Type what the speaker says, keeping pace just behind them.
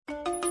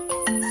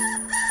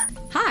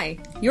Hi,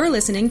 you're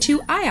listening to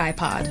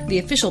iPod, the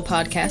official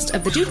podcast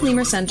of the Duke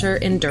Lemur Center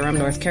in Durham,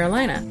 North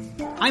Carolina.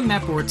 I'm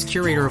Matt Bortz,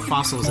 curator of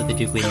fossils at the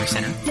Duke Lemur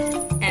Center.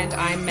 And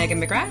I'm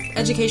Megan McGrath,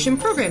 education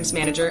programs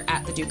manager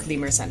at the Duke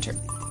Lemur Center.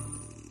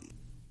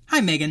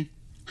 Hi, Megan.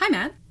 Hi,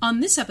 Matt.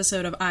 On this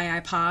episode of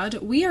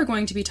iPod, we are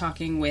going to be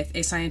talking with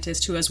a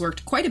scientist who has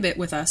worked quite a bit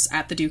with us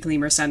at the Duke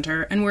Lemur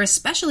Center, and we're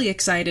especially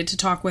excited to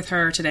talk with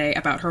her today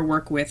about her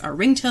work with our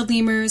ring-tailed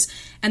lemurs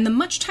and the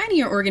much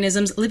tinier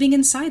organisms living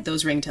inside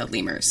those ring-tailed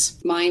lemurs.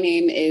 My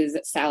name is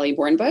Sally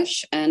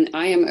Bornbusch, and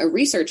I am a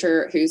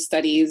researcher who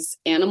studies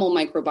animal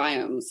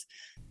microbiomes.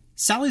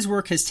 Sally's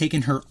work has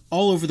taken her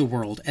all over the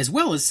world, as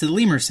well as to the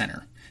Lemur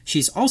Center.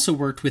 She's also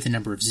worked with a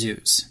number of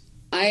zoos.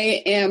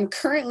 I am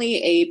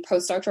currently a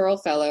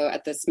postdoctoral fellow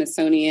at the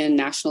Smithsonian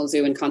National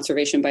Zoo and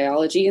Conservation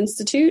Biology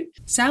Institute.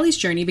 Sally's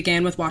journey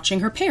began with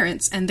watching her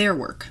parents and their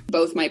work.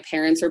 Both my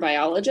parents are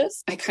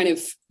biologists. I kind of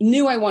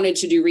knew I wanted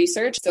to do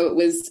research, so it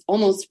was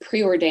almost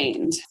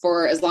preordained.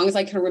 For as long as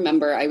I can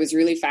remember, I was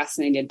really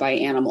fascinated by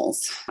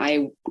animals.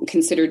 I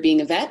considered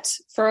being a vet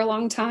for a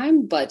long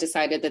time, but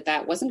decided that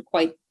that wasn't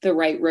quite the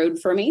right road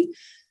for me.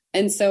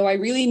 And so I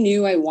really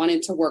knew I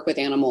wanted to work with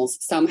animals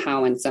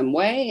somehow in some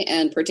way,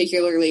 and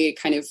particularly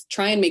kind of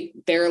try and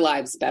make their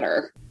lives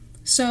better.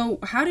 So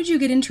how did you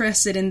get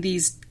interested in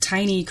these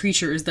tiny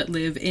creatures that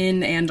live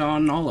in and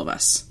on all of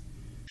us?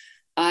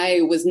 I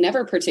was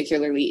never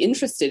particularly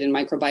interested in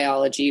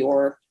microbiology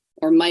or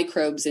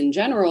microbes in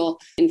general.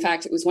 In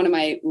fact, it was one of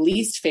my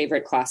least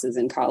favorite classes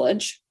in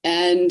college.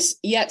 And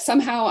yet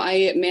somehow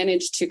I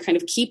managed to kind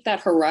of keep that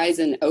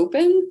horizon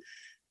open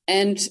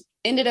and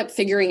ended up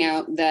figuring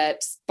out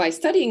that by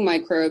studying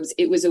microbes,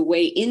 it was a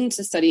way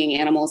into studying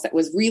animals that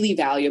was really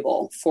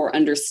valuable for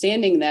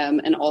understanding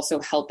them and also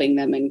helping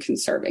them and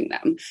conserving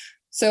them.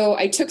 So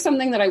I took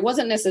something that I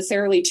wasn't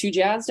necessarily too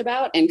jazzed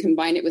about and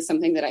combined it with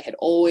something that I had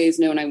always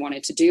known I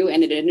wanted to do,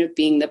 and it ended up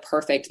being the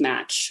perfect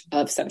match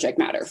of subject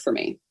matter for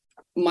me.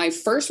 My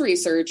first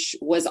research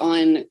was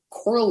on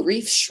coral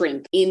reef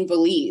shrimp in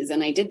Belize,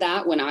 and I did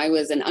that when I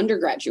was an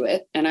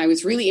undergraduate, and I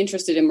was really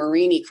interested in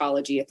marine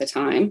ecology at the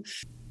time.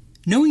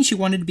 Knowing she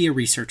wanted to be a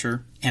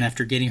researcher, and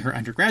after getting her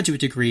undergraduate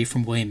degree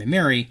from William &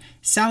 Mary,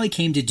 Sally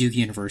came to Duke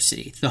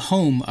University, the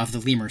home of the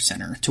Lemur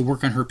Center, to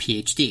work on her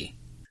Ph.D.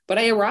 But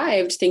I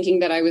arrived thinking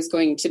that I was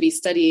going to be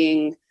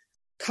studying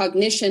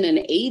cognition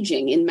and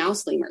aging in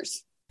mouse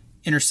lemurs.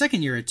 In her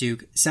second year at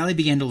Duke, Sally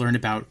began to learn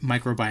about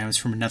microbiomes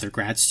from another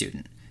grad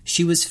student.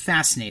 She was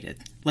fascinated.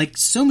 Like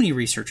so many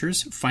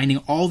researchers, finding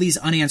all these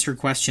unanswered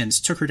questions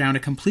took her down a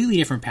completely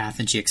different path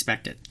than she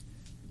expected.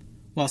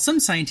 While some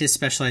scientists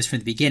specialize from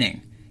the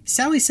beginning,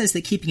 Sally says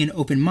that keeping an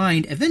open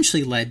mind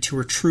eventually led to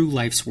her true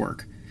life's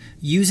work,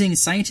 using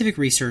scientific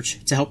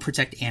research to help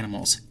protect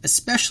animals,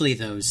 especially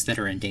those that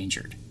are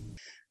endangered.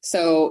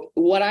 So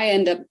what I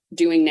end up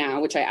doing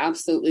now, which I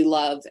absolutely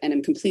love and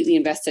am completely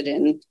invested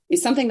in,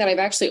 is something that I've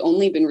actually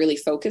only been really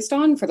focused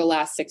on for the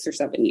last 6 or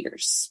 7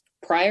 years.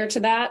 Prior to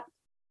that,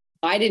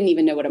 I didn't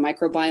even know what a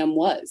microbiome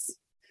was.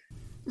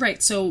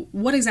 Right, so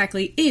what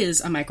exactly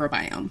is a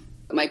microbiome?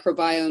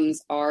 Microbiomes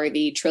are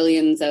the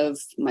trillions of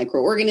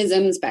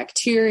microorganisms,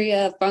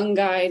 bacteria,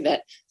 fungi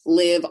that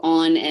live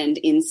on and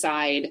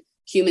inside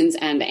humans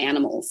and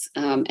animals.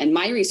 And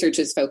my research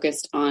is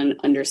focused on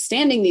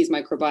understanding these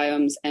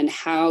microbiomes and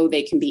how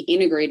they can be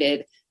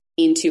integrated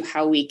into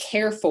how we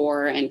care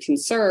for and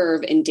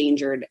conserve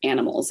endangered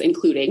animals,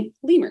 including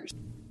lemurs.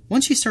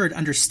 Once she started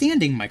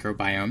understanding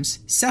microbiomes,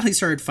 Sally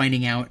started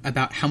finding out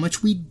about how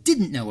much we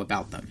didn't know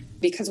about them.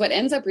 Because what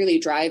ends up really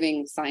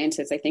driving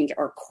scientists, I think,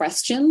 are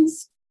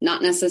questions,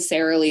 not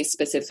necessarily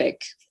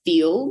specific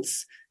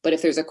fields. But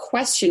if there's a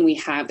question we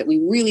have that we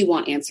really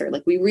want answered,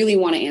 like we really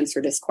want to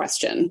answer this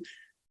question,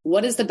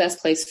 what is the best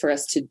place for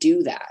us to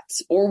do that?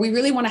 Or we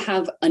really want to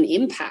have an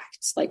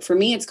impact. Like for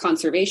me, it's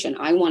conservation.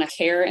 I want to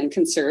care and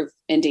conserve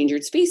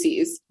endangered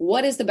species.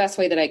 What is the best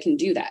way that I can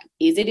do that?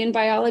 Is it in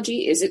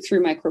biology? Is it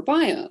through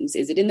microbiomes?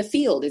 Is it in the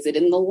field? Is it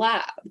in the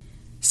lab?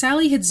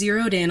 Sally had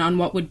zeroed in on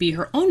what would be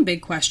her own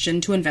big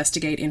question to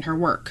investigate in her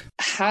work.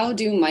 How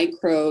do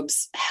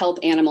microbes help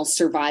animals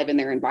survive in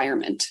their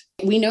environment?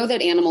 We know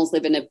that animals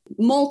live in a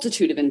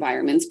multitude of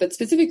environments, but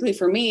specifically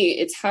for me,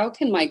 it's how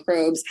can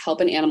microbes help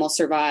an animal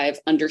survive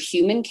under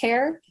human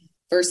care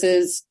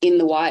versus in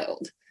the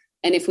wild?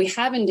 And if we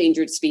have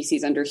endangered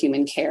species under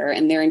human care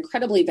and they're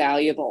incredibly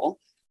valuable,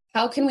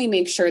 how can we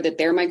make sure that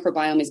their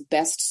microbiome is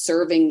best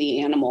serving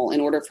the animal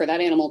in order for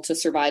that animal to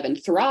survive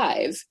and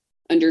thrive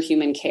under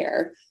human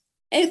care,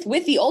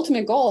 with the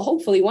ultimate goal,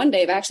 hopefully one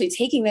day, of actually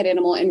taking that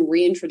animal and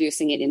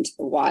reintroducing it into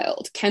the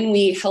wild? Can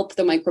we help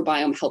the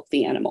microbiome help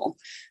the animal?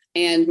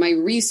 And my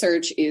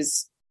research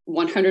is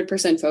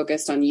 100%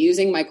 focused on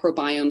using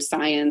microbiome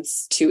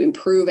science to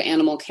improve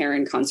animal care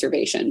and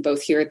conservation,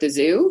 both here at the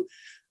zoo,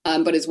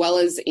 but as well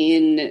as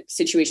in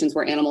situations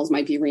where animals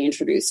might be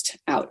reintroduced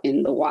out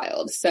in the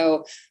wild.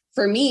 So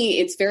For me,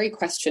 it's very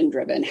question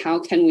driven. How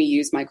can we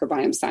use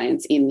microbiome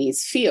science in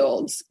these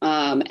fields?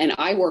 And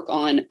I work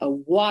on a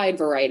wide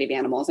variety of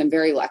animals. I'm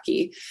very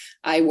lucky.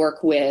 I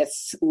work with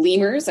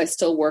lemurs. I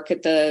still work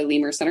at the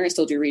Lemur Center. I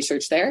still do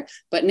research there.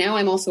 But now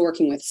I'm also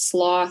working with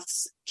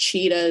sloths,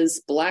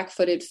 cheetahs,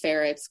 black-footed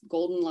ferrets,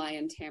 golden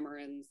lion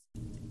tamarins.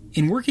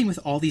 In working with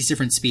all these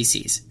different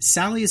species,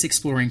 Sally is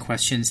exploring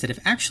questions that have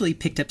actually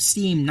picked up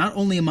steam not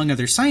only among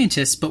other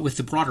scientists, but with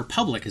the broader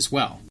public as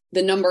well.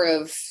 The number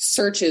of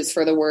searches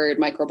for the word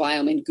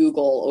microbiome in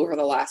Google over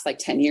the last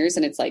 10 years,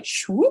 and it's like,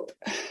 swoop,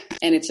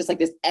 and it's just like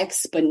this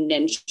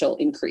exponential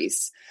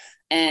increase.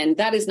 And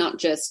that is not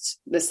just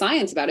the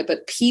science about it,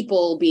 but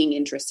people being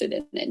interested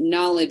in it,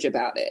 knowledge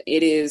about it.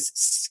 It is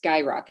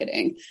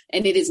skyrocketing,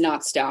 and it is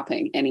not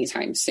stopping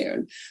anytime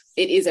soon.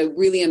 It is a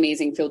really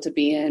amazing field to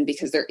be in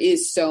because there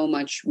is so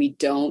much we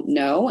don't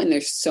know, and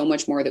there's so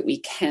much more that we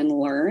can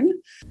learn.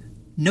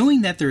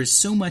 Knowing that there is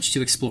so much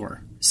to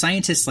explore,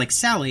 scientists like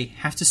Sally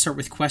have to start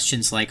with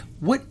questions like,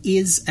 what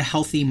is a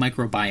healthy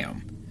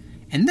microbiome?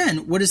 And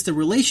then, what is the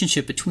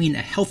relationship between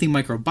a healthy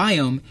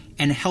microbiome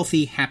and a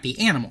healthy, happy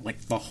animal,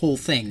 like the whole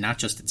thing, not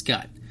just its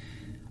gut?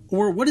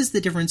 Or what is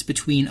the difference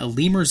between a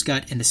lemur's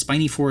gut in the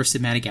spiny forest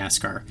of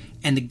Madagascar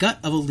and the gut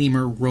of a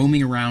lemur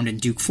roaming around in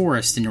Duke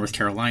Forest in North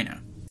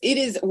Carolina? It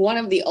is one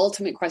of the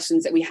ultimate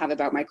questions that we have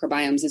about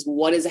microbiomes is,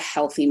 what is a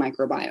healthy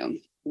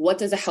microbiome? What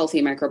does a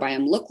healthy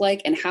microbiome look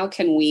like? And how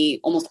can we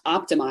almost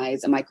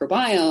optimize a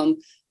microbiome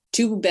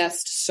to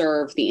best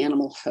serve the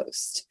animal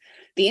host?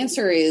 The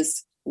answer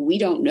is, we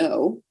don't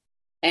know.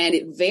 And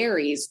it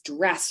varies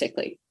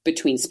drastically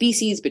between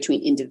species,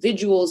 between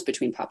individuals,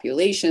 between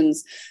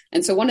populations.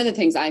 And so one of the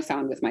things I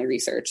found with my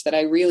research that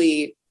I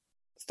really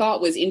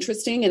thought was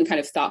interesting and kind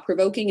of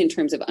thought-provoking in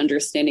terms of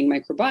understanding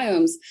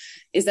microbiomes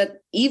is that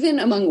even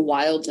among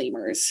wild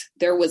lemurs,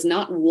 there was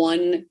not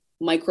one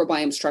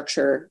microbiome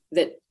structure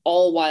that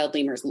all wild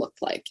lemurs looked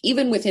like.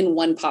 Even within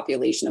one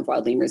population of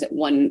wild lemurs at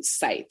one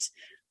site,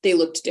 they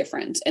looked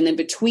different. And then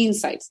between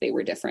sites, they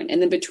were different.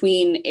 And then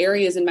between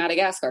areas in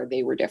Madagascar,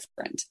 they were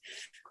different.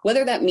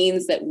 Whether that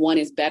means that one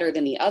is better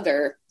than the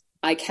other,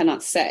 I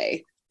cannot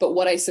say. But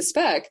what I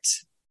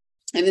suspect,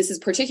 and this is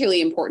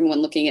particularly important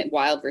when looking at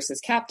wild versus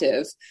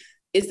captive,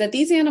 is that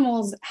these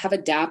animals have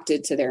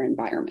adapted to their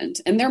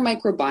environment and their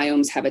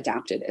microbiomes have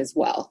adapted as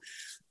well.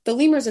 The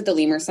lemurs at the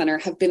Lemur Center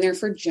have been there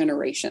for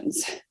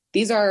generations.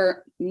 These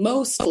are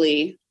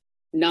mostly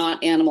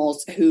not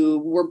animals who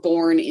were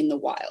born in the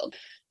wild.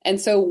 And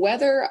so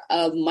whether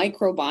a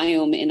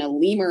microbiome in a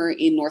lemur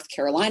in North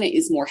Carolina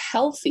is more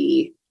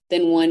healthy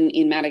than one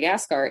in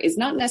Madagascar is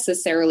not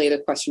necessarily the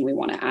question we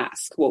want to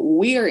ask. What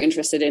we are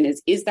interested in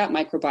is that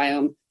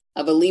microbiome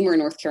of a lemur in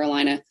North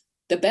Carolina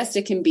the best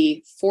it can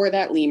be for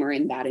that lemur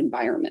in that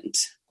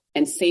environment?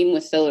 And same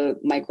with the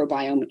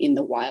microbiome in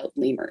the wild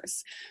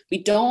lemurs.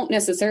 We don't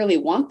necessarily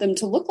want them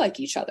to look like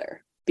each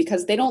other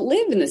because they don't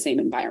live in the same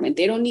environment.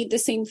 They don't need the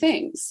same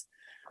things.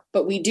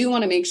 But we do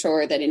want to make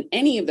sure that in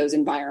any of those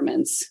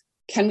environments,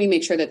 can we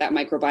make sure that that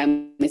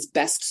microbiome is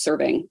best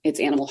serving its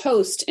animal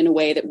host in a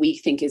way that we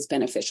think is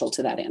beneficial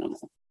to that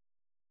animal?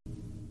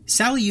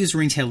 Sally used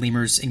ring-tailed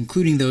lemurs,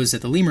 including those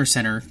at the Lemur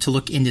Center, to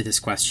look into this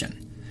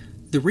question.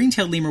 The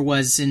ring-tailed lemur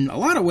was, in a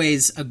lot of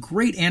ways, a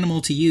great animal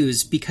to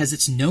use because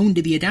it's known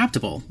to be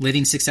adaptable,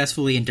 living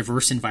successfully in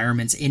diverse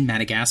environments in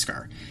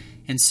Madagascar.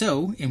 And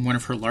so, in one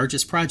of her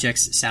largest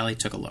projects, Sally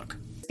took a look.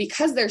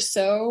 Because they're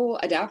so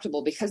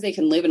adaptable, because they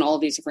can live in all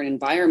of these different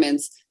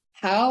environments,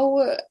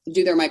 how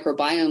do their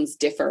microbiomes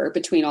differ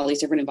between all these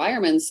different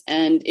environments?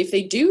 And if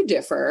they do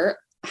differ,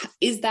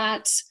 is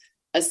that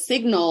a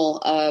signal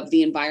of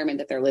the environment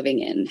that they're living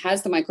in?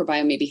 Has the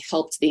microbiome maybe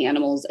helped the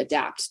animals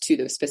adapt to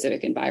those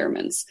specific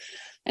environments?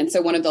 And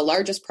so one of the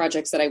largest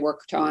projects that I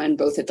worked on,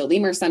 both at the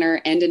Lemur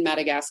Center and in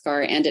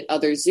Madagascar and at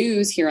other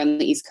zoos here on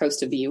the east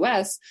coast of the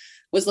US,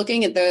 was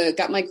looking at the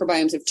gut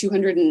microbiomes of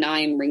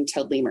 209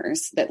 ring-tailed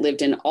lemurs that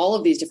lived in all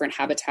of these different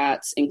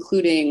habitats,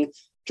 including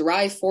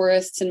dry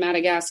forests in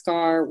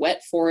Madagascar,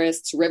 wet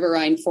forests,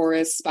 riverine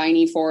forests,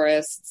 spiny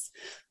forests,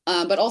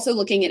 but also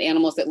looking at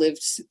animals that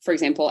lived, for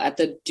example, at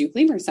the Duke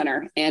Lemur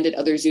Center and at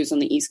other zoos on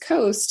the East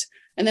Coast,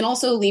 and then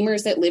also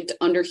lemurs that lived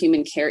under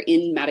human care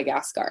in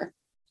Madagascar.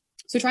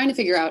 So trying to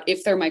figure out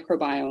if their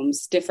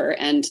microbiomes differ,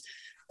 and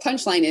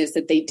punchline is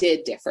that they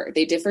did differ.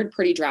 They differed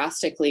pretty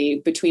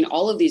drastically between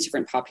all of these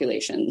different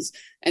populations.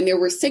 And there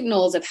were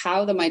signals of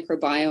how the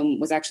microbiome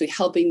was actually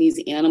helping these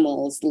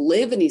animals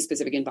live in these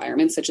specific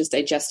environments, such as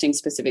digesting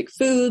specific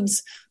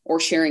foods or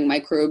sharing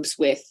microbes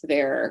with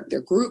their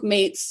group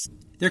mates.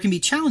 There can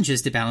be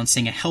challenges to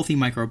balancing a healthy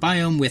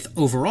microbiome with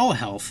overall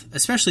health,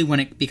 especially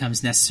when it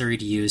becomes necessary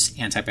to use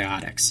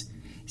antibiotics.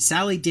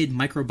 Sally did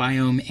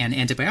microbiome and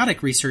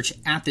antibiotic research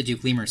at the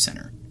Duke Lemur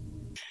Center.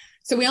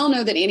 So we all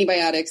know that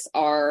antibiotics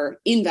are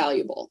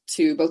invaluable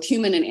to both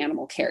human and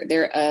animal care.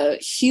 They're a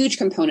huge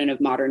component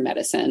of modern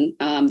medicine.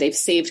 They've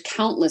saved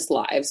countless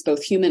lives,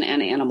 both human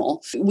and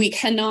animal. We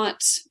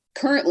cannot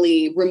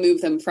currently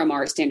remove them from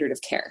our standard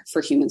of care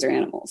for humans or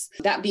animals.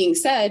 That being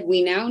said,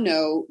 we now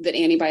know that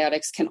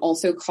antibiotics can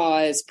also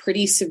cause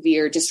pretty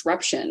severe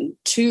disruption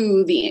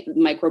to the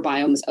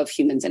microbiomes of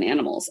humans and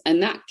animals.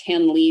 And that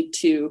can lead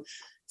to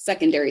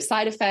secondary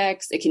side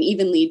effects. It can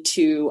even lead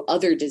to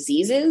other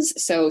diseases.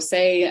 So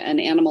say an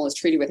animal is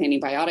treated with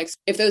antibiotics.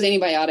 If those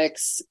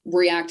antibiotics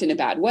react in a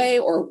bad way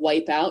or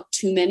wipe out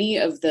too many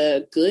of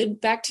the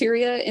good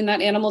bacteria in that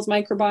animal's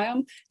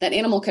microbiome, that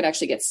animal could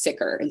actually get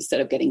sicker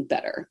instead of getting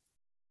better.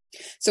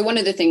 So one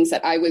of the things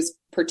that I was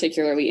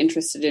particularly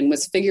interested in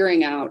was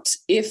figuring out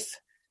if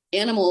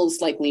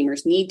animals like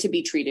lemurs need to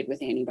be treated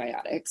with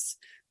antibiotics,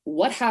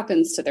 what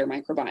happens to their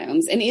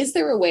microbiomes? And is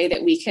there a way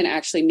that we can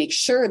actually make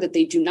sure that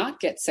they do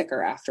not get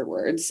sicker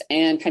afterwards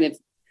and kind of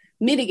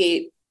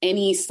mitigate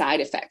any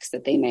side effects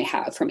that they may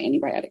have from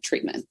antibiotic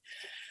treatment?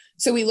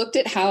 So we looked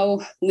at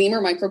how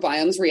lemur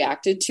microbiomes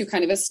reacted to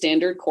kind of a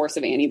standard course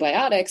of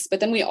antibiotics, but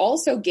then we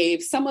also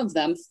gave some of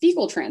them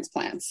fecal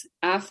transplants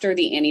after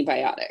the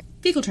antibiotic.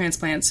 Fecal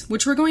transplants,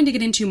 which we're going to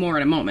get into more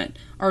in a moment,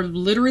 are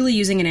literally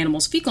using an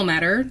animal's fecal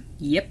matter,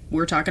 yep,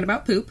 we're talking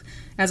about poop,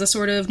 as a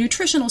sort of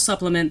nutritional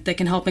supplement that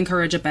can help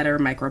encourage a better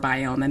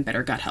microbiome and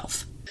better gut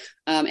health.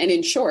 And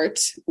in short,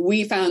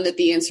 we found that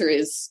the answer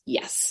is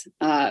yes.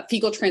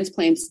 Fecal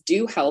transplants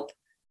do help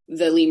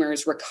the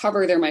lemurs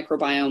recover their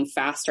microbiome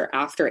faster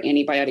after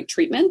antibiotic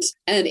treatment.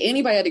 And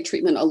antibiotic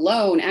treatment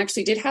alone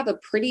actually did have a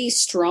pretty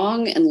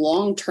strong and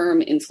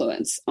long-term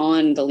influence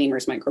on the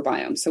lemur's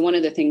microbiome. So one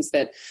of the things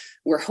that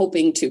we're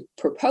hoping to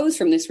propose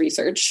from this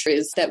research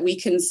is that we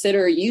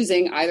consider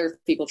using either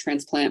fecal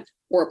transplant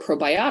or a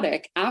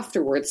probiotic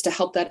afterwards to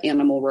help that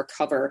animal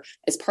recover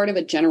as part of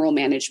a general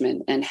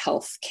management and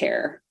health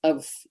care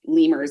of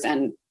lemurs.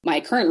 And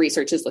my current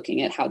research is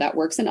looking at how that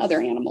works in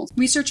other animals.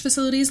 Research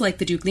facilities like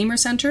the Duke Lemur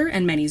Center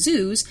and many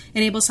zoos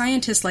enable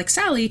scientists like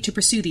Sally to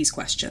pursue these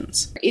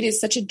questions. It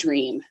is such a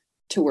dream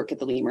to work at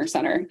the Lemur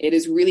Center. It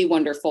is really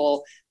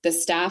wonderful. The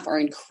staff are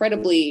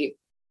incredibly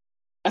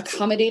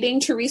accommodating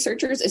to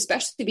researchers,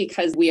 especially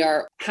because we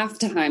are half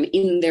the time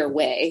in their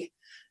way.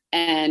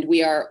 And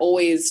we are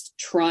always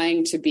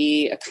trying to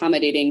be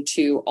accommodating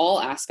to all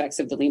aspects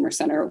of the Lemur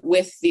Center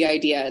with the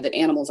idea that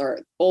animals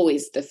are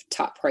always the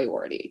top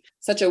priority.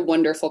 Such a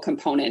wonderful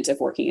component of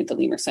working at the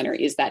Lemur Center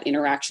is that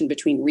interaction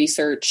between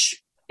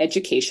research,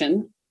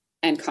 education,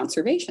 and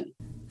conservation.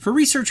 For a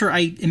researcher,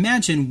 I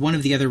imagine one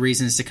of the other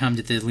reasons to come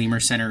to the Lemur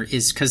Center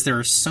is because there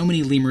are so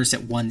many lemurs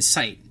at one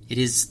site. It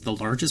is the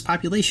largest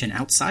population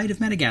outside of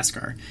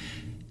Madagascar.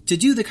 To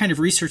do the kind of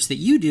research that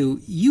you do,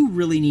 you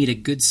really need a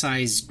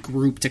good-sized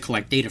group to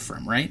collect data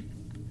from, right?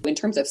 In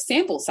terms of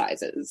sample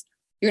sizes,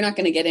 you're not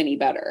going to get any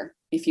better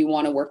if you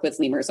want to work with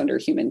lemurs under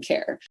human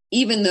care.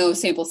 Even though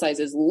sample size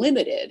is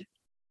limited,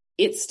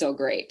 it's still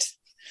great.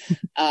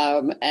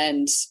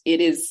 And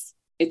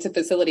it's a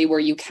facility where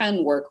you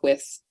can work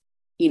with,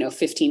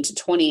 15 to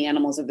 20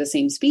 animals of the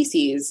same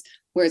species,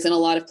 whereas in a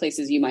lot of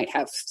places you might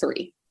have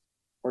 3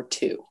 or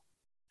 2.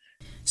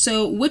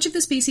 So which of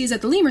the species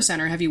at the Lemur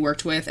Center have you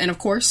worked with? And of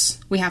course,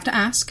 we have to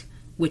ask,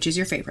 which is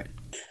your favorite?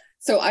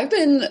 So I've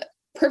been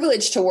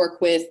privileged to work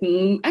with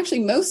actually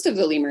most of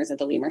the lemurs at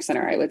the Lemur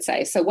Center, I would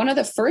say. So one of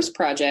the first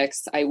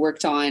projects I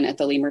worked on at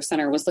the Lemur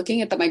Center was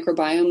looking at the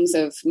microbiomes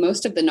of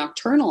most of the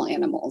nocturnal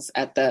animals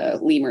at the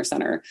Lemur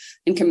Center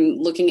and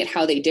looking at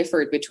how they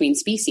differed between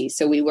species.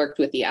 So we worked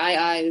with the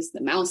eyes,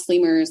 the mouse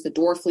lemurs, the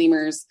dwarf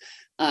lemurs,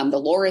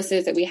 the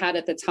lorises that we had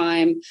at the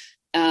time.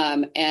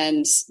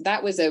 And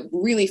that was a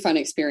really fun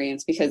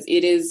experience because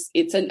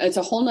it's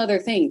a whole nother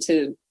thing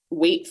to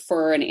wait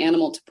for an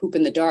animal to poop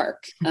in the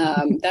dark.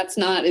 That's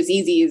not as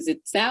easy as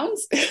it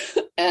sounds.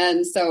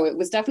 And so it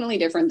was definitely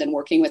different than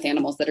working with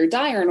animals that are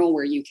diurnal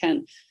where you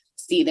can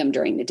see them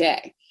during the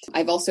day.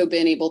 I've also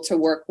been able to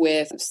work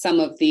with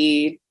some of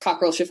the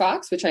cockerel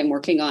shiitake, which I'm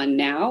working on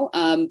now.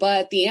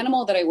 But the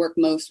animal that I work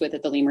most with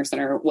at the Lemur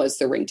Center was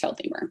the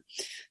ring-tailed lemur,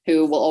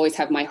 who will always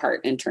have my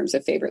heart in terms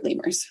of favorite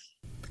lemurs.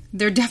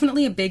 They're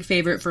definitely a big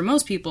favorite for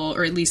most people,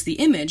 or at least the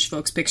image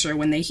folks picture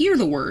when they hear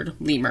the word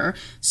lemur.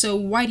 So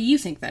why do you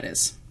think that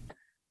is?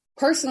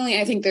 Personally,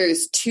 I think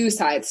there's 2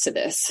 sides to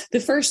this. The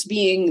first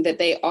being that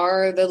they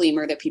are the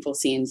lemur that people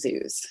see in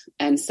zoos.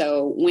 And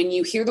so when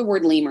you hear the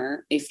word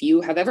lemur, if you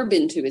have ever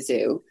been to a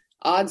zoo,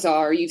 odds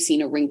are you've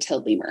seen a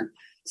ring-tailed lemur.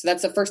 So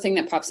that's the first thing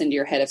that pops into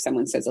your head if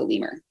someone says a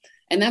lemur.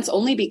 And that's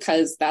only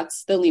because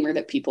that's the lemur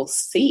that people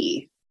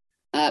see.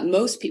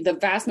 The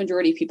vast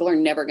majority of people are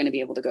never going to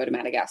be able to go to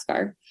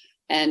Madagascar.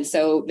 And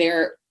so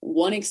their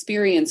one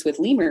experience with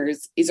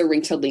lemurs is a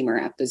ring-tailed lemur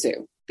at the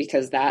zoo,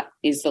 because that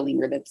is the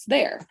lemur that's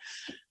there.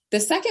 The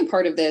second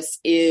part of this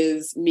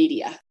is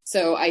media.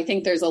 So I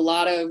think there's a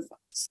lot of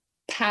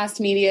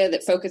past media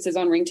that focuses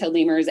on ring-tailed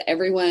lemurs.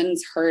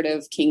 Everyone's heard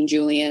of King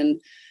Julian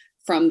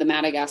from the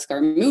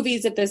Madagascar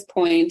movies at this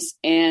point.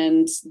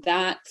 And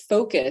that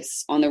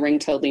focus on the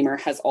ring-tailed lemur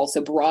has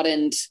also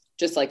broadened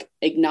just like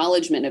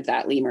acknowledgement of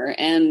that lemur,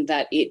 and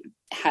that it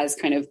has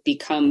kind of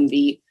become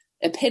the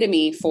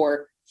epitome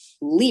for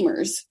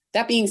lemurs.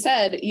 That being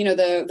said,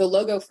 the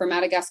logo for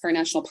Madagascar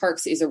National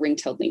Parks is a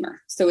ring-tailed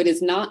lemur. So it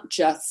is not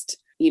just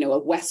a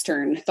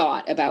Western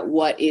thought about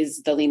what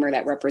is the lemur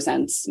that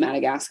represents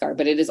Madagascar,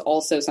 but it is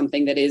also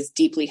something that is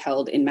deeply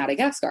held in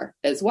Madagascar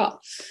as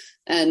well.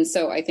 And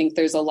so I think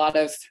there's a lot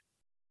of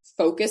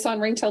focus on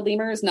ring-tailed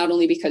lemurs, not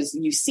only because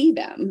you see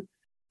them,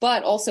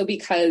 but also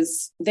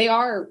because they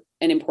are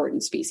an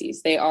important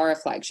species. They are a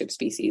flagship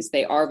species.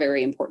 They are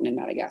very important in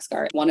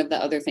Madagascar. One of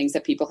the other things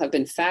that people have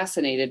been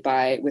fascinated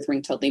by with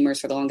ring-tailed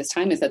lemurs for the longest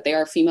time is that they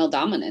are female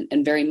dominant,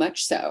 and very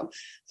much so.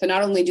 So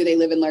not only do they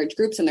live in large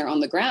groups and they're on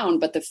the ground,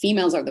 but the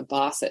females are the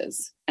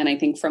bosses. And I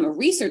think from a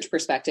research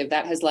perspective,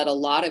 that has led a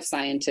lot of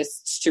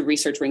scientists to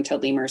research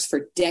ring-tailed lemurs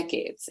for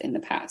decades in the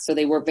past. So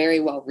they were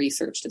very well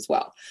researched as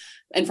well.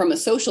 And from a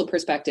social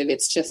perspective,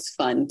 it's just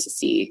fun to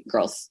see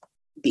girls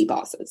be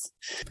bosses.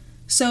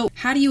 So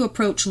how do you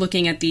approach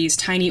looking at these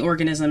tiny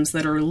organisms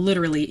that are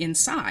literally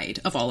inside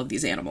of all of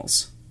these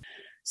animals?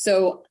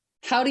 So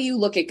how do you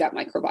look at gut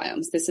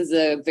microbiomes? This is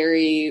a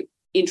very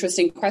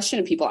interesting question,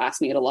 and people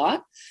ask me it a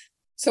lot.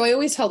 So I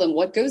always tell them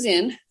what goes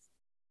in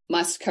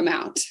must come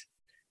out.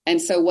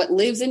 And so what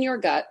lives in your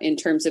gut in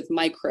terms of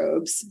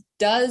microbes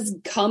does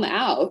come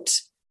out,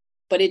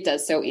 but it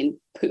does so in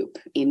poop,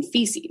 in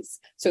feces.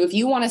 So if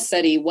you want to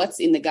study what's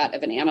in the gut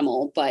of an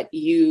animal, but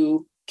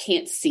you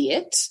can't see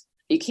it,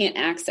 you can't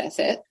access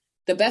it,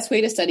 the best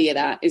way to study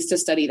that is to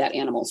study that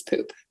animal's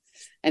poop.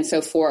 And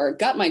so for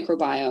gut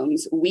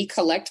microbiomes, we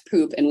collect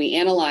poop and we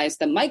analyze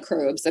the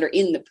microbes that are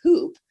in the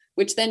poop,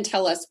 which then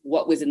tell us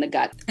what was in the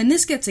gut. And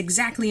this gets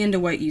exactly into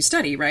what you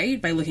study,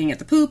 right? By looking at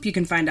the poop, you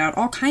can find out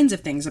all kinds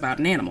of things about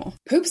an animal.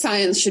 Poop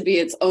science should be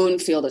its own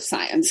field of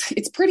science.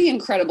 It's pretty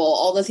incredible,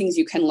 all the things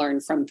you can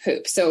learn from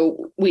poop.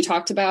 So we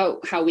talked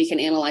about how we can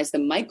analyze the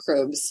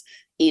microbes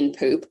in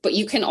poop, but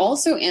you can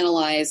also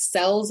analyze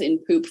cells in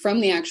poop from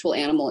the actual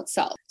animal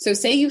itself. So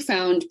say you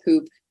found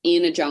poop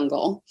in a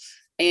jungle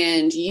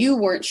and you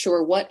weren't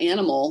sure what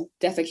animal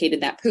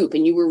defecated that poop,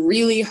 and you were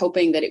really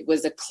hoping that it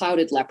was a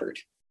clouded leopard.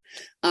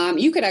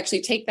 You could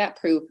actually take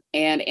that poop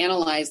and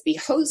analyze the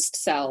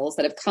host cells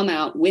that have come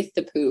out with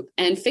the poop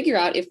and figure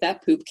out if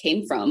that poop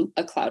came from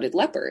a clouded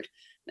leopard.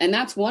 And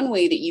that's one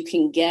way that you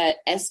can get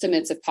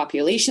estimates of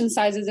population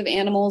sizes of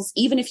animals,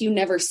 even if you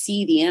never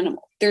see the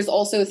animal. There's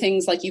also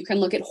things like you can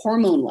look at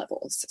hormone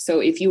levels. So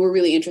if you were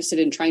really interested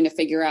in trying to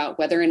figure out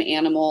whether an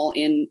animal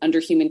under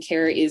human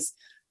care is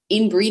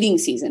in breeding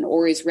season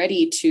or is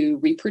ready to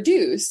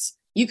reproduce,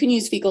 you can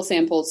use fecal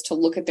samples to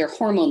look at their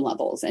hormone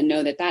levels and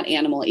know that that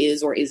animal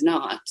is or is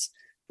not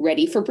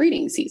ready for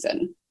breeding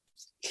season.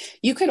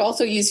 You could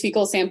also use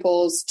fecal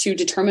samples to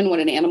determine what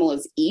an animal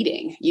is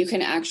eating. You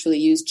can actually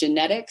use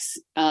genetics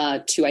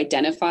to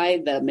identify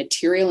the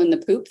material in the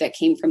poop that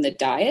came from the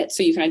diet.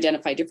 So you can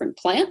identify different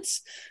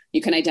plants.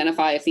 You can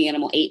identify if the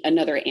animal ate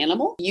another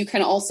animal. You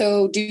can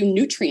also do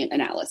nutrient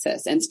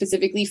analysis and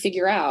specifically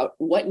figure out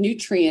what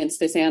nutrients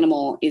this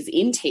animal is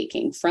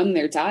intaking from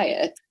their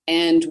diet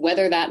and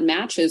whether that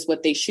matches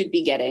what they should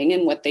be getting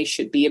and what they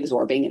should be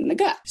absorbing in the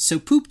gut. So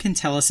poop can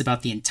tell us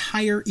about the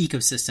entire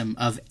ecosystem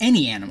of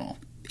any animal.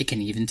 It can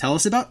even tell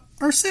us about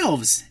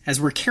ourselves as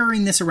we're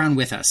carrying this around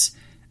with us.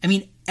 I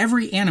mean,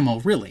 every animal,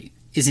 really,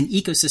 is an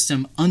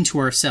ecosystem unto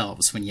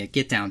ourselves when you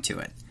get down to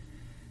it.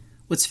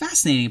 What's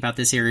fascinating about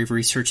this area of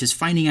research is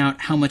finding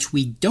out how much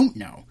we don't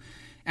know.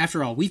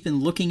 After all, we've been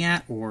looking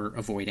at, or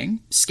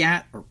avoiding,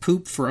 scat or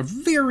poop for a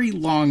very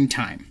long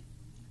time.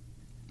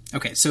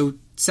 Okay, so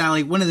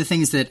Sally, one of the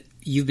things that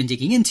you've been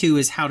digging into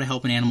is how to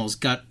help an animal's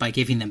gut by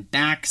giving them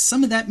back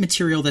some of that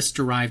material that's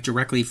derived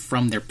directly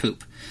from their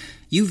poop.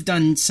 You've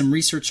done some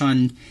research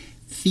on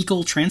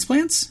fecal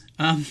transplants.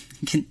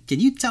 Can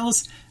you tell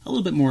us a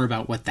little bit more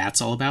about what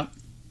that's all about?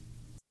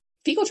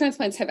 Fecal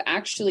transplants have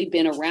actually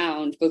been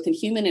around both in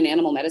human and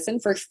animal medicine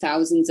for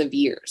thousands of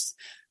years.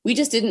 We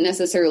just didn't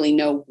necessarily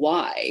know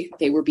why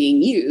they were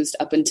being used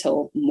up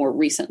until more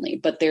recently.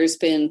 But there's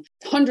been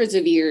hundreds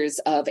of years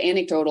of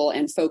anecdotal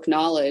and folk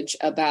knowledge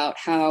about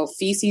how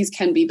feces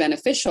can be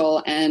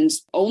beneficial. And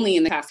only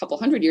in the past couple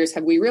hundred years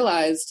have we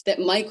realized that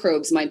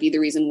microbes might be the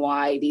reason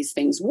why these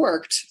things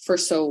worked for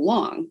so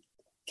long.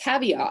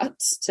 Caveat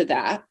to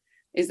that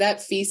is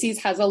that feces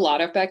has a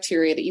lot of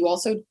bacteria that you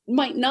also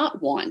might not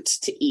want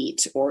to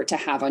eat or to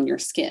have on your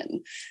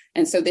skin.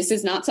 And so this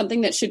is not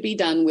something that should be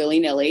done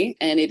willy-nilly,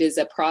 and it is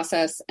a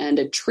process and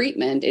a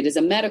treatment. It is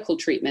a medical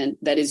treatment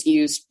that is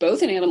used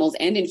both in animals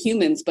and in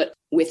humans, but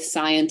with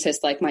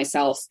scientists like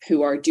myself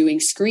who are doing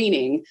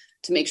screening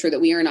to make sure that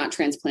we are not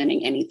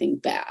transplanting anything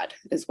bad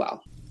as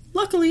well.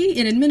 Luckily,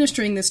 in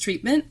administering this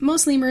treatment,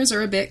 most lemurs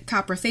are a bit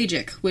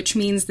coprophagic, which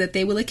means that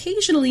they will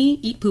occasionally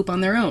eat poop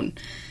on their own.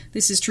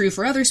 This is true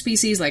for other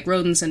species like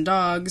rodents and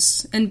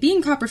dogs, and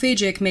being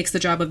coprophagic makes the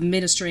job of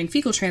administering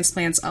fecal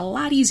transplants a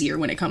lot easier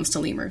when it comes to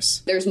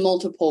lemurs. There's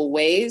multiple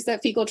ways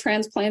that fecal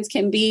transplants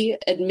can be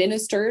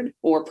administered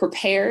or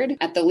prepared.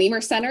 At the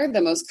Lemur Center,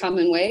 the most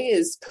common way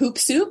is poop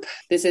soup.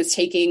 This is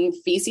taking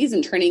feces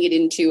and turning it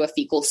into a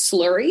fecal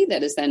slurry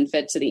that is then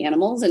fed to the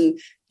animals. And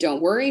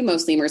don't worry,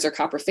 most lemurs are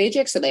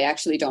coprophagic, so they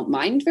actually don't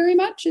mind very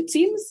much, it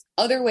seems.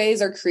 Other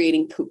ways are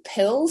creating poop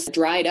pills,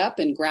 dried up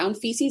and ground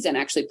feces, and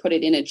actually put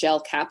it in a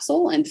gel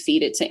capsule and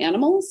feed it to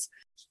animals.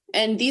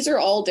 And these are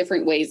all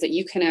different ways that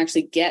you can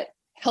actually get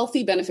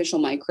healthy, beneficial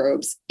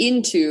microbes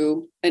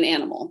into an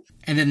animal.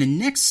 And then the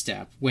next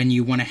step, when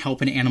you want to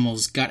help an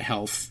animal's gut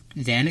health,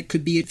 then it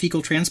could be a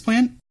fecal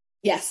transplant?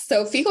 Yes.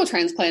 So fecal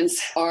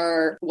transplants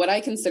are what I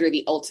consider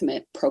the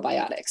ultimate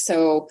probiotic.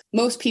 So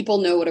most people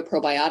know what a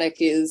probiotic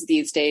is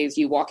these days.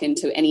 You walk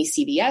into any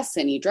CVS,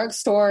 any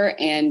drugstore,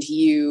 and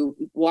you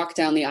walk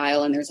down the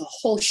aisle and there's a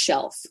whole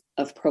shelf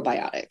of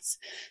probiotics.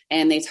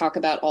 And they talk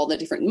about all the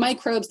different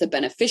microbes, the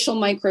beneficial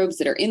microbes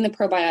that are in the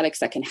probiotics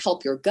that can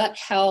help your gut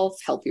health,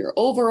 help your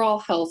overall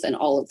health, and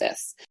all of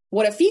this.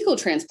 What a fecal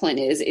transplant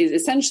is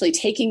essentially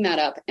taking that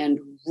up and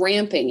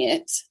ramping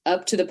it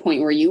up to the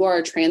point where you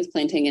are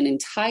transplanting an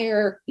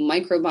entire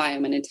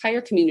microbiome, an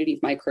entire community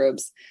of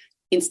microbes,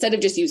 instead of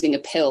just using a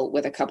pill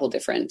with a couple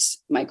different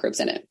microbes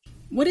in it.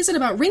 What is it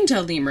about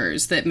ringtail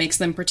lemurs that makes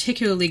them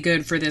particularly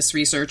good for this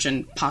research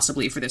and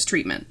possibly for this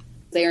treatment?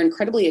 They are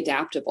incredibly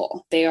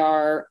adaptable. They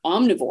are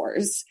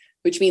omnivores,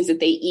 which means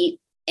that they eat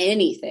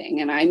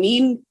anything. And I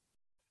mean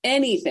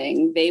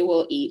anything. They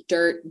will eat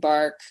dirt,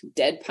 bark,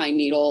 dead pine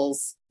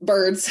needles,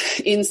 birds,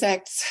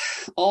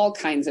 insects, all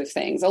kinds of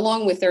things,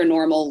 along with their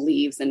normal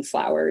leaves and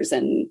flowers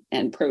and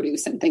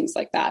produce and things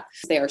like that.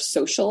 They are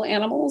social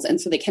animals, and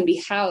so they can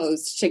be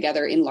housed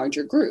together in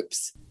larger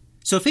groups.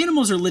 So if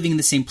animals are living in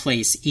the same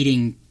place,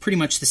 eating pretty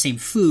much the same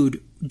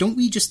food, don't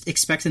we just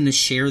expect them to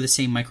share the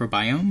same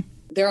microbiome?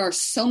 There are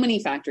so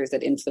many factors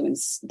that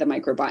influence the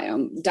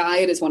microbiome.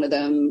 Diet is one of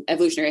them,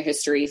 evolutionary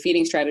history,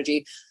 feeding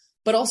strategy,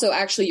 but also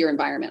actually your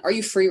environment. Are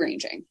you free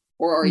ranging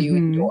or are you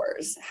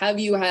indoors? Have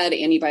you had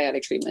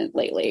antibiotic treatment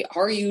lately?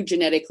 Are you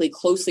genetically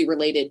closely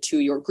related to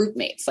your group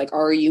mates? Like,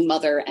 are you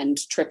mother and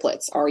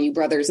triplets? Are you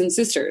brothers and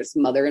sisters,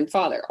 mother and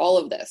father? All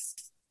of this.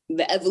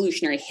 The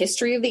evolutionary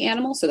history of the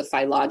animal, so the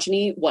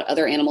phylogeny, what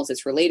other animals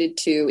it's related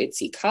to,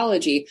 its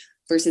ecology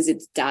versus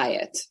its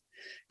diet.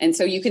 And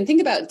so you can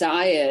think about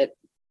diet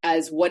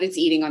as what it's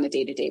eating on a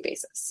day-to-day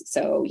basis.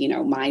 So,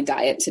 my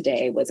diet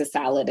today was a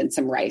salad and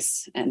some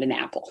rice and an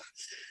apple.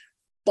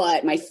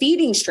 But my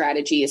feeding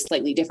strategy is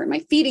slightly different. My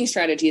feeding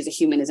strategy as a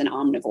human is an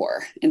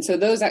omnivore. And so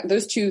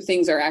those two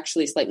things are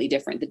actually slightly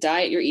different. The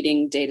diet you're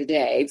eating day to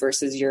day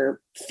versus your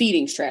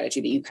feeding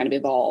strategy that you kind of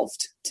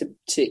evolved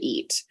to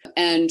eat.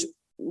 And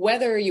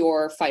whether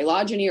your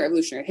phylogeny or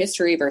evolutionary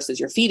history versus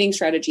your feeding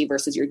strategy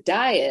versus your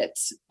diet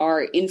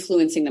are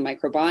influencing the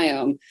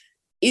microbiome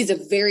is a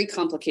very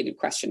complicated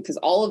question because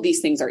all of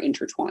these things are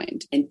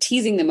intertwined and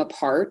teasing them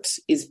apart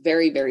is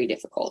very, very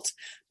difficult.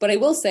 But I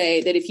will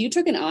say that if you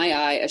took an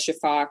aye-aye, a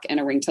shafak, and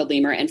a ring-tailed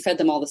lemur and fed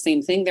them all the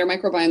same thing, their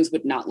microbiomes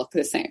would not look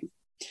the same.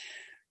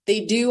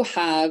 They do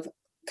have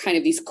kind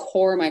of these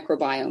core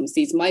microbiomes,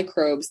 these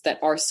microbes that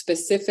are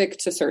specific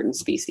to certain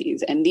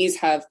species. And these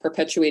have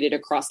perpetuated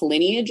across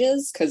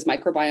lineages because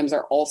microbiomes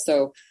are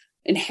also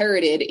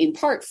inherited in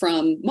part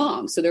from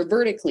mom. So they're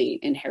vertically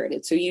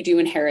inherited. So you do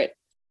inherit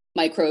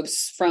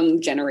microbes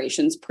from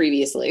generations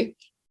previously.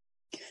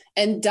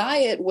 And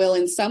diet will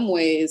in some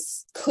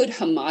ways could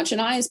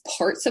homogenize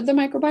parts of the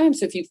microbiome.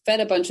 So if you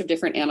fed a bunch of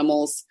different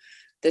animals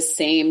the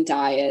same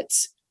diet,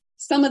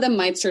 some of them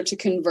might start to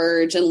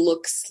converge and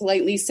look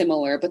slightly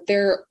similar, but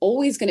they're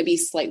always going to be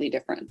slightly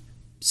different.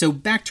 So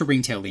back to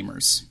ringtail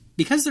lemurs.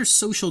 Because they're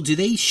social, do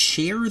they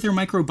share their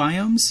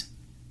microbiomes?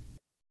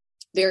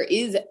 There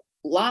is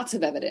lots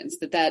of evidence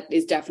that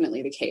is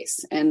definitely the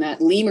case, and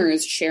that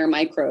lemurs share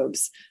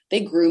microbes.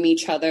 They groom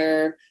each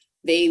other.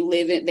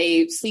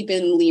 They sleep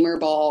in lemur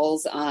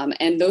balls,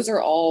 and those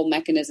are all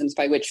mechanisms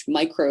by which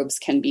microbes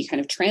can be kind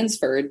of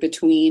transferred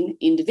between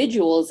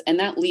individuals, and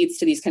that leads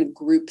to these kind of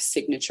group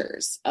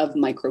signatures of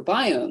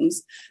microbiomes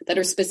that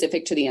are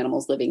specific to the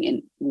animals living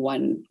in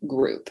one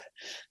group.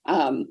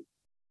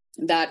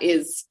 That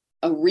is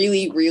a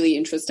really, really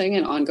interesting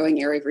and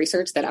ongoing area of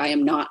research that I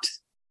am not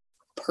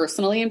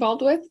personally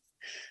involved with,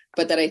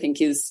 but that I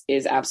think is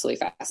absolutely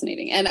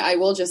fascinating. And I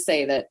will just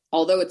say that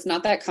although it's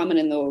not that common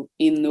in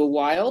the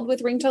wild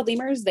with ring-tailed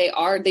lemurs,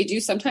 they do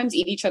sometimes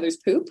eat each other's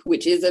poop,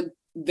 which is a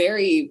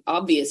very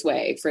obvious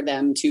way for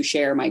them to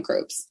share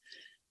microbes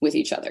with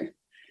each other.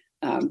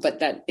 But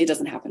that it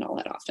doesn't happen all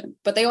that often.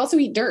 But they also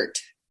eat dirt.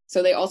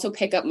 So they also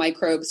pick up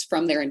microbes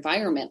from their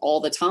environment all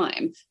the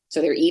time.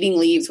 So they're eating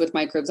leaves with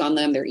microbes on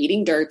them. They're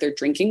eating dirt. They're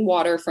drinking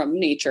water from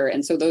nature.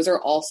 And so those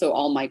are also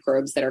all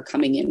microbes that are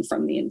coming in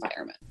from the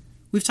environment.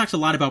 We've talked a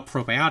lot about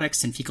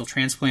probiotics and fecal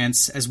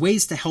transplants as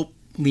ways to help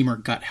lemur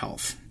gut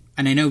health.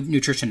 And I know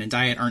nutrition and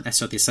diet aren't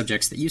necessarily the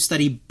subjects that you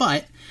study,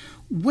 but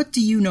what do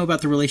you know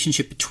about the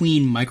relationship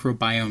between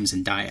microbiomes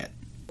and diet?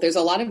 There's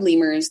a lot of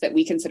lemurs that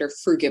we consider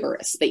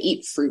frugivorous. They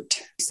eat fruit.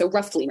 So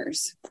ruffed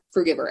lemurs,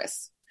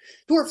 frugivorous.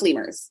 Dwarf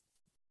lemurs,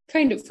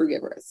 kind of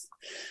frugivorous.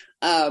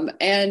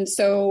 And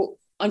so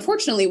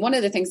unfortunately, one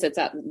of the things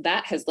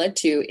that has led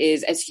to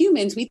is as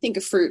humans, we think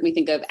of fruit, we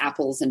think of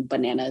apples and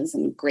bananas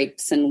and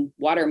grapes and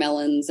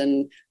watermelons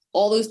and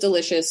all those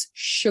delicious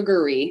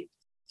sugary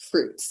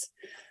fruits.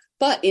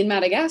 But in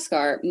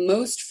Madagascar,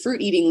 most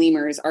fruit-eating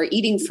lemurs are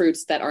eating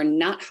fruits that are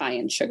not high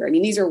in sugar. I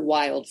mean, these are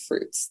wild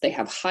fruits. They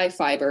have high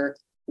fiber,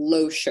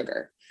 low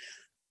sugar.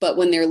 But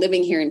when they're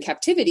living here in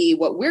captivity,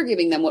 what we're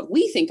giving them, what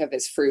we think of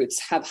as fruits,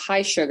 have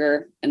high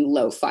sugar and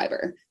low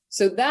fiber.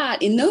 So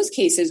that in those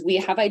cases, we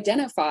have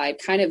identified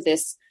kind of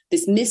this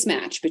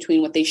mismatch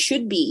between what they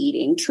should be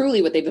eating,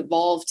 truly what they've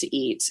evolved to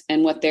eat,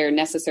 and what they're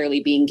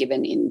necessarily being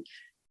given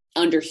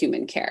under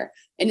human care.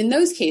 And in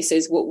those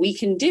cases, what we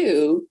can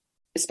do,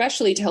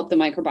 especially to help the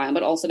microbiome,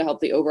 but also to help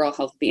the overall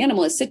health of the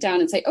animal, is sit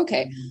down and say,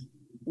 okay,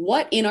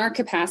 what in our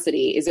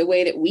capacity is a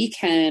way that we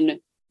can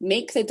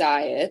make the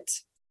diet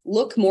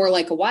look more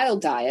like a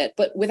wild diet,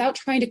 but without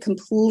trying to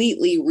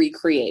completely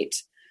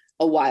recreate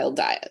a wild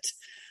diet?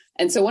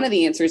 And so one of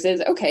the answers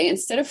is, okay,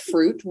 instead of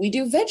fruit, we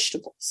do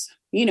vegetables.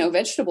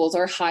 Vegetables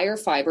are higher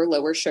fiber,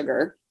 lower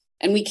sugar,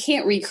 and we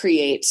can't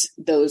recreate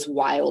those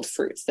wild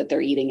fruits that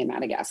they're eating in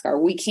Madagascar.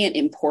 We can't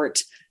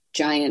import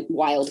giant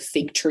wild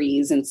fig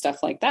trees and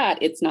stuff like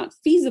that. It's not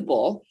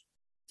feasible.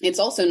 It's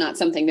also not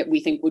something that we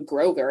think would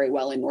grow very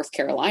well in North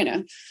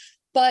Carolina.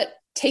 But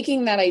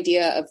taking that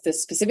idea of the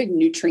specific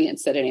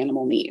nutrients that an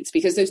animal needs,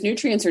 because those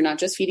nutrients are not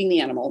just feeding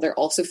the animal, they're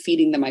also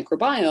feeding the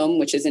microbiome,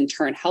 which is in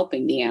turn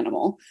helping the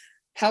animal.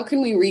 How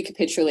can we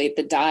recapitulate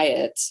the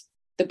diet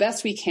the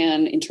best we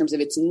can in terms of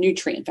its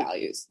nutrient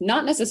values?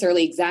 Not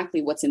necessarily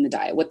exactly what's in the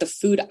diet, what the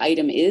food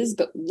item is,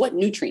 but what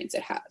nutrients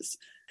it has.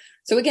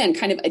 So again,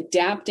 kind of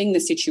adapting the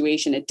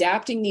situation,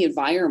 adapting the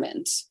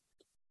environment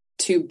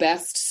to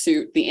best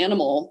suit the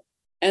animal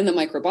and the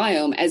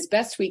microbiome as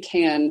best we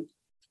can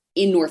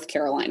in North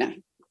Carolina.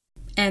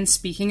 And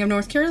speaking of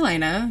North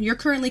Carolina, you're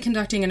currently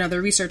conducting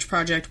another research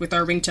project with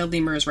our ring-tailed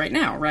lemurs right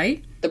now,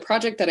 right? The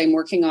project that I'm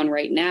working on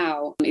right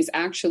now is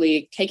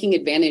actually taking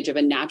advantage of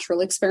a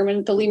natural experiment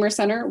at the Lemur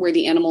Center where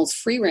the animals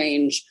free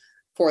range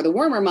for the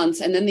warmer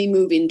months and then they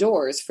move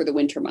indoors for the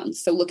winter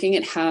months. So looking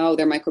at how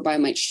their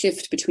microbiome might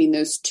shift between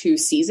those two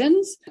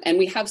seasons. And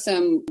we have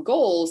some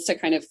goals to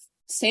kind of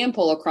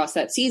sample across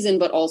that season,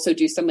 but also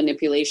do some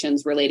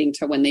manipulations relating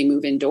to when they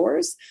move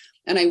indoors.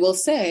 And I will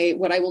say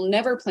what I will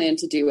never plan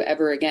to do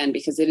ever again,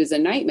 because it is a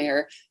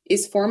nightmare,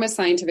 is form a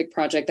scientific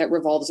project that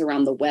revolves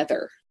around the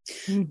weather.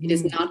 Mm-hmm. It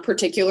is not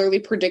particularly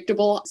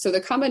predictable. So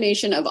the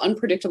combination of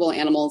unpredictable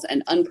animals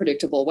and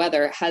unpredictable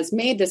weather has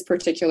made this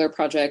particular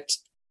project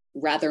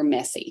rather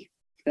messy,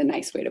 the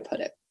nice way to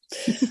put it.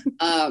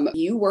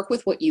 You work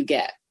with what you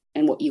get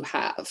and what you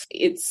have.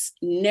 It's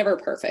never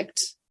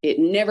perfect. It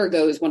never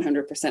goes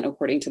 100%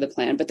 according to the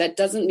plan, but that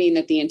doesn't mean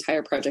that the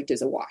entire project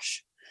is a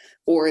wash,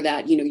 or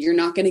that, you're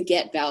not going to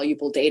get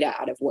valuable data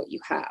out of what you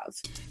have.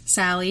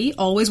 Sally,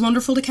 always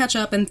wonderful to catch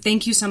up, and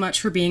thank you so much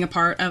for being a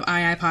part of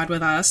iPod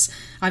with us.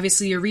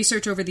 Obviously, your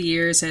research over the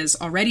years has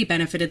already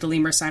benefited the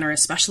Lemur Center,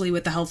 especially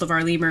with the health of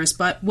our lemurs,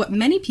 but what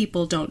many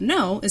people don't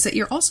know is that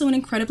you're also an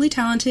incredibly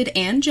talented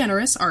and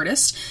generous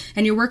artist,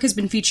 and your work has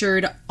been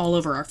featured all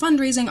over our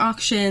fundraising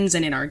auctions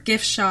and in our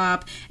gift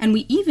shop, and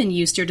we even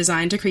used your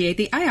design to create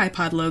the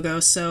iPod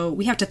logo, so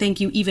we have to thank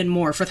you even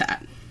more for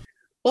that.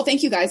 Well,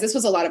 thank you guys. This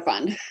was a lot of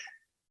fun.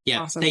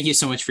 Yeah, awesome. Thank you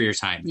so much for your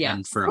time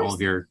and for all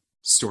of your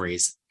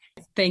stories.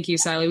 Thank you,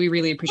 Sally. We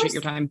really appreciate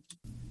your time.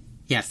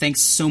 Yeah,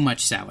 thanks so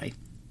much, Sally.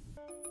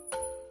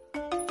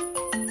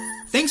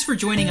 Thanks for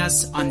joining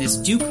us on this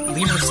Duke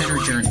Lemur Center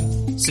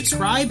journey.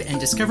 Subscribe and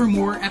discover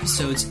more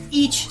episodes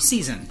each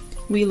season.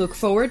 We look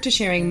forward to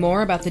sharing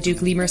more about the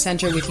Duke Lemur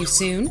Center with you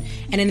soon.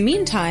 And in the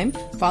meantime,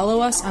 follow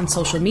us on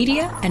social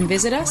media and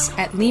visit us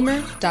at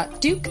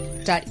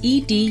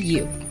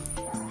lemur.duke.edu.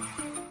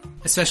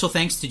 A special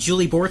thanks to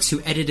Julie Bortz,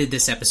 who edited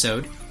this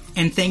episode.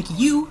 And thank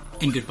you,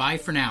 and goodbye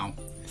for now.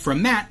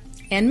 From Matt.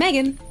 And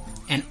Megan.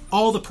 And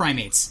all the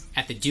primates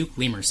at the Duke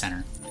Lemur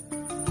Center.